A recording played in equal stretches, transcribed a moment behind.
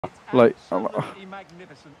Like,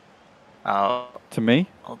 Oh. to me?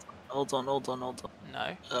 Hold on.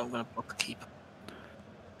 No. I'm going to block the keeper.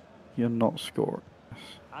 You're not scoring.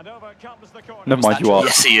 Never mind, you are.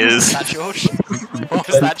 Yes, he is. Was that George? What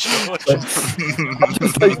was that, George? I'm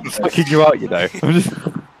just like sucking you out, you know. I'm just...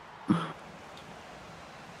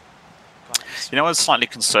 You know what's slightly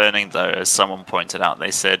concerning though, as someone pointed out, they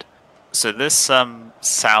said, so this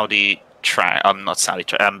Saudi track, not Saudi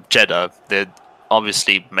track, Jeddah, they're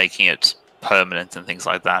obviously making it permanent and things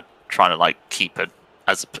like that, trying to like keep it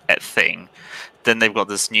as a thing. Then they've got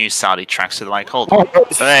this new Saudi track, so they're like, hold on,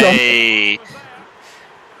 hey,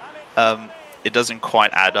 it doesn't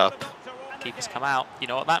quite add up. Keepers come out. You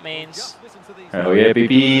know what that means? Hell yeah,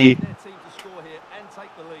 baby!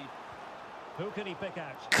 Who can he pick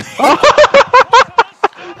out?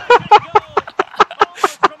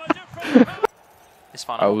 It's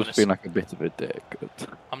fine. I was feeling like a bit of a dick. But...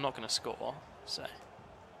 I'm not going to score, so.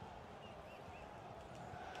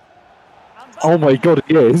 Oh my god,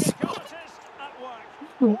 he is!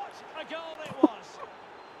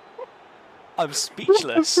 I'm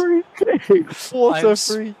speechless. What I'm a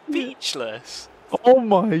free kick! speechless. Oh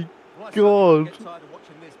my god!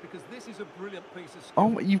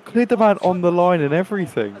 Oh, you cleared the man on the line and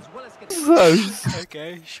everything. So...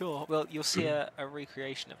 Okay, sure. Well, you'll see a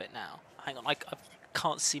recreation of it now. Hang on, I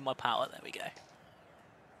can't see my power. There we go.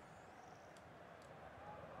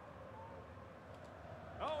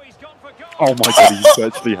 Oh my god, he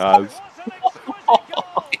actually has.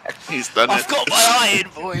 He's done it. I've got my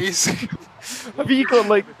iron, boys. Have you got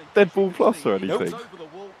like Deadpool Plus or anything?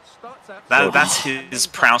 That's his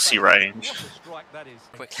Prowsey range.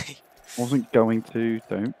 Quickly. Wasn't going to,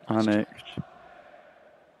 don't panic.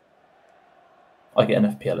 I get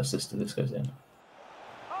an FPL assist if this goes in.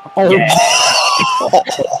 Oh, yeah.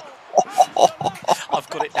 I've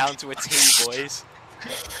got it down to a T, boys.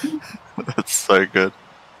 That's so good.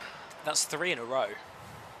 That's 3 in a row.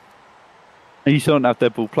 And you still don't have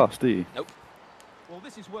Deadpool Plus, do you? Nope.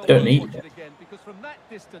 I don't need it.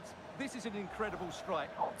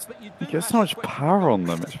 You get so much power on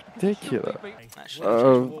them, it's ridiculous.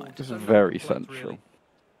 Oh, this is very central.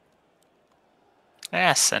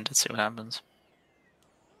 Yeah, send it, see what happens.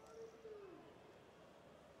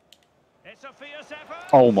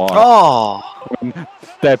 Oh my. Oh!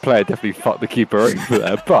 Their player definitely fucked the keeper over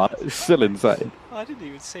there, but it's still insane. I didn't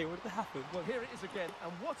even see what happened. Well, here it is again,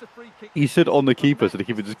 and what a free kick. He stood on the keeper, so the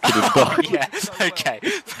keeper just couldn't die. Yeah, okay,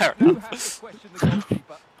 fair enough.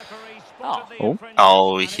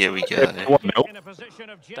 Oh, here we go.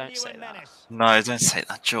 Don't say that. No, don't say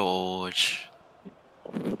that, George.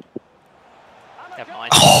 Never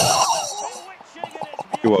mind.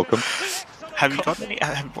 You're welcome. Have you got any...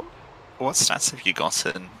 what stats have you got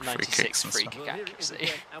in free kicks and free stuff? kick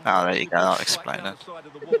accuracy. Oh, there you go, I'll explain it.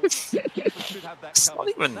 It's not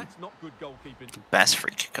even the best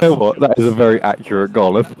free kick. You know what? That is a very accurate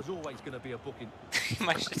goal. You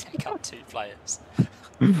managed to take out 2 players.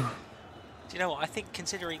 Do you know what? I think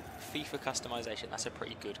considering FIFA customization, that's a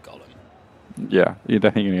pretty good golem. Yeah, you're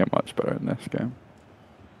definitely going to get much better in this game.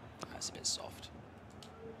 That's a bit soft.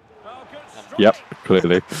 Yep,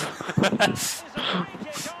 clearly.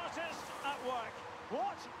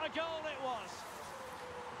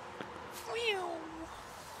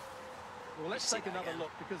 Well, let's take another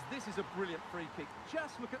look because this is a brilliant free kick.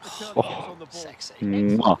 Just look at the turn on the ball. Sexy.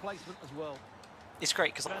 Placement as well. It's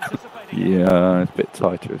great because Yeah, it's a bit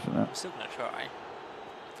tighter, isn't it? I'm still going to try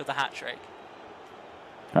for the hat trick.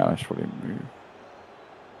 Oh, that's probably a move.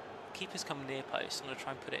 Keeper's come near post. I'm going to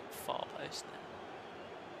try and put it far post now.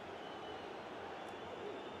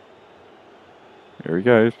 Here he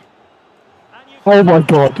goes. Oh my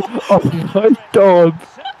god! Oh my god!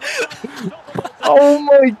 Oh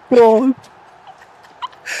my god!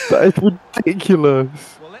 That is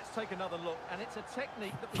ridiculous! Well, let's take another look, and it's a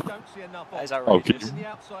technique that we don't see enough of. That is outrageous. On the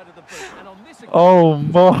outside of the boot, and on this Oh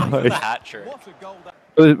The my! hat trick. what a goal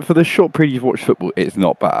that For the short period you've watched football, it's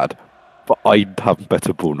not bad. But I have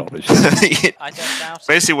better ball knowledge. I don't doubt it.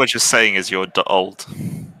 Basically what you're saying is you're old.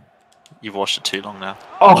 You've watched it too long now.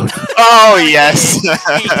 Oh! Oh, yes!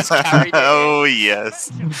 He's carried it. Oh,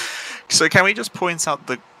 yes. So can we just point out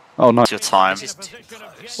the Oh, nice. your time? This is too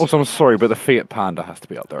close. Also, I'm sorry, but the Fiat Panda has to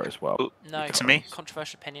be up there as well. No, To me?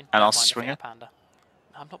 controversial opinion. And Don't I'll mind the swing Fiat it. Panda.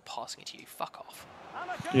 I'm not passing it to you. Fuck off.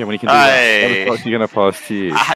 Yeah, when you can do that. Hey. What the fuck are you going to pass to you?